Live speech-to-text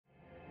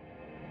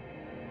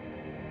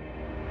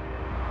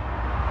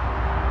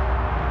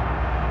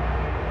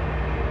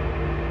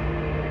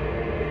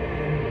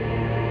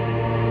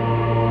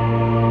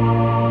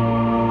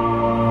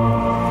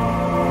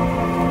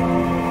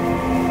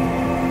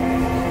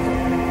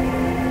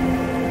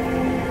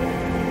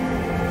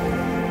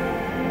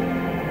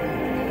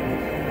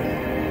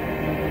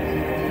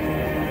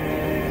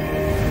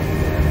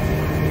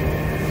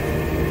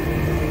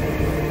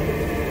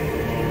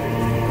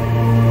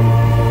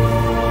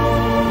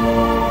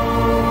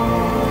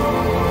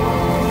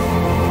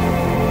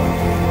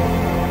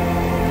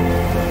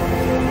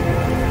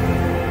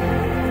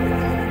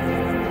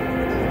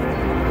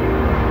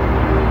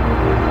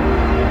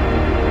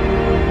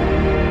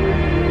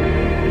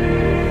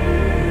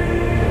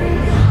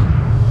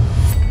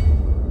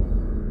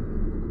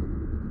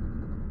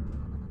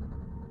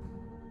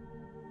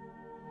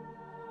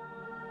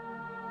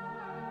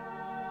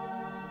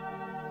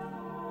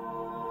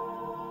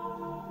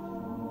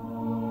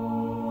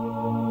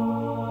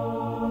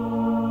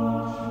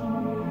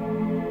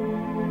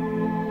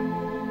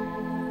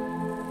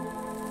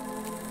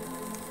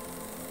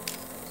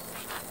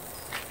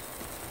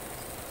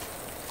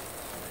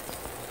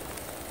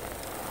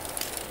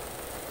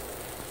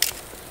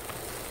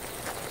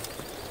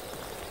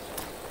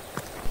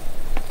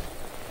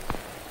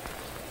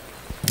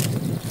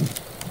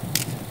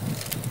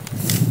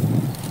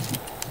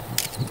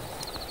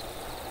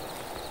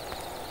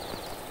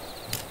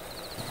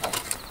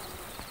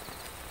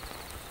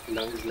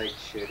like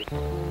sharing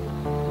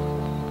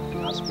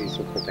last piece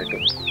of potato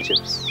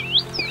chips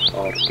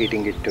or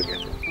eating it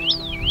together.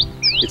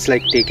 It's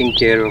like taking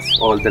care of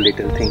all the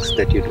little things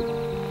that you do.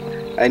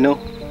 I know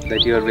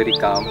that you are very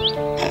calm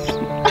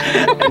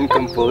and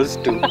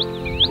composed too,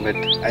 but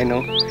I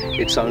know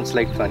it sounds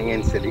like funny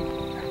and silly,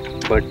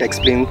 but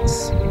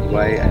explains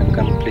why I am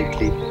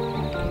completely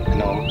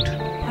enamored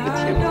with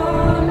you.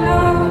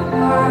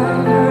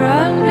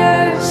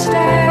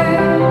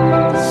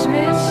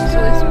 So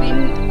it's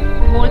been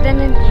more than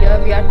a year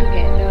we are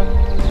together.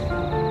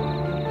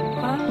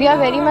 We are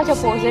very much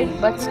opposite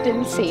but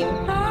still same.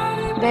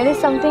 There is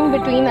something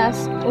between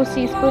us. उस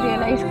चीज़ को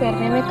realize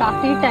करने में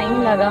काफ़ी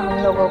time लगा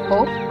हम लोगों को.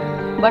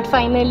 But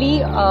finally,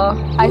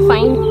 I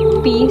find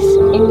peace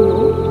in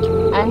you,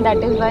 and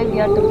that is why we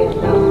are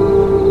together.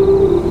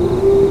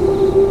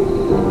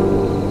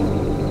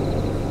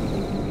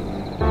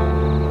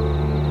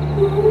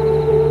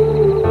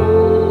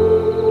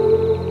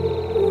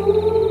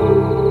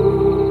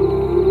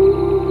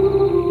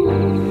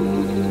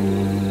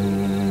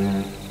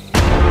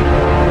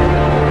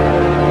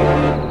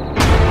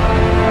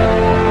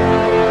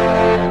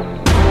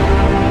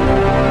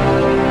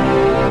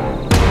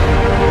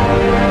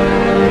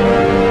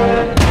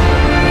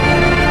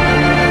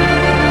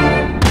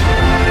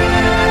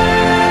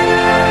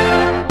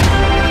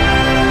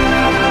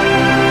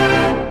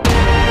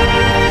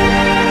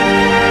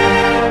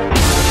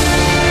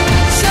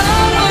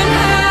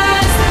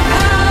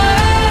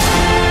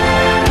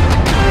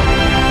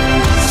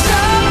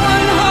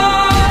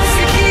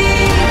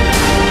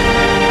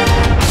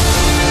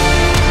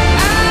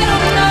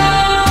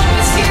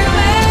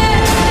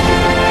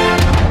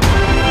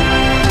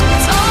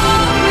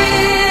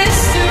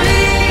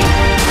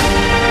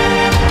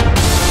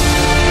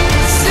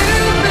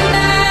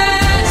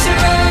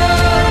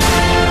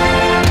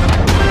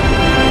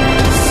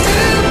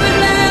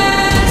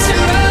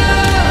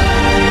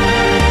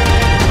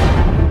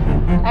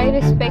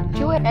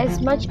 As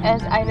much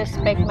as I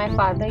respect my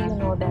father, you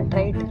know that,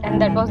 right?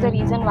 And that was the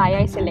reason why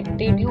I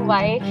selected you,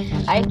 why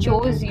I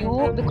chose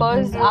you,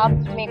 because आप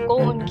मेरे को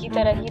उनकी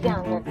तरह ही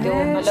ध्यान रखते हो.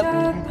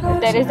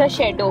 मतलब there is a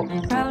shadow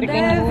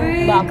between you,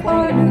 Bapu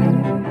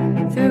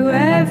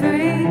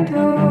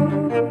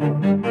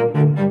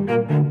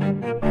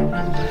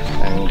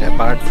And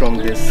apart from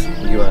this,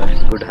 you are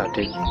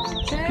good-hearted,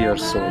 pure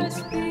soul,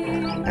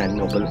 and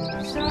noble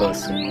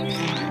person.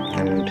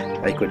 And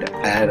I could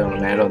add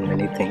on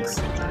many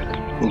things.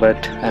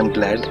 But I'm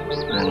glad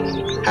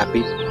and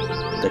happy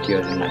that you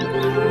are in my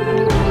life.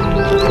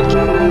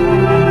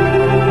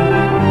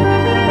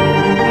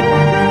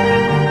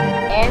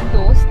 ऐ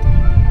दोस्त,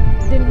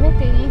 दिल में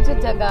तेरी जो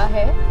जगह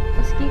है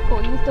उसकी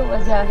कोई तो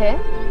वजह है,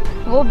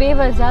 वो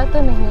बेवजह तो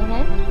नहीं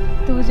है,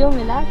 तू जो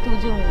मिला.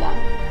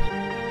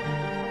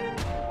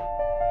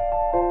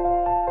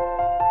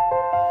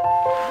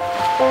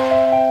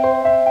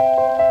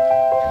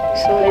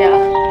 So yeah,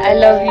 I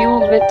love you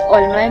with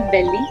all my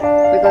belly,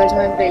 because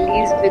my belly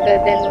is bigger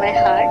than my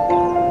heart.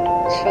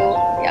 So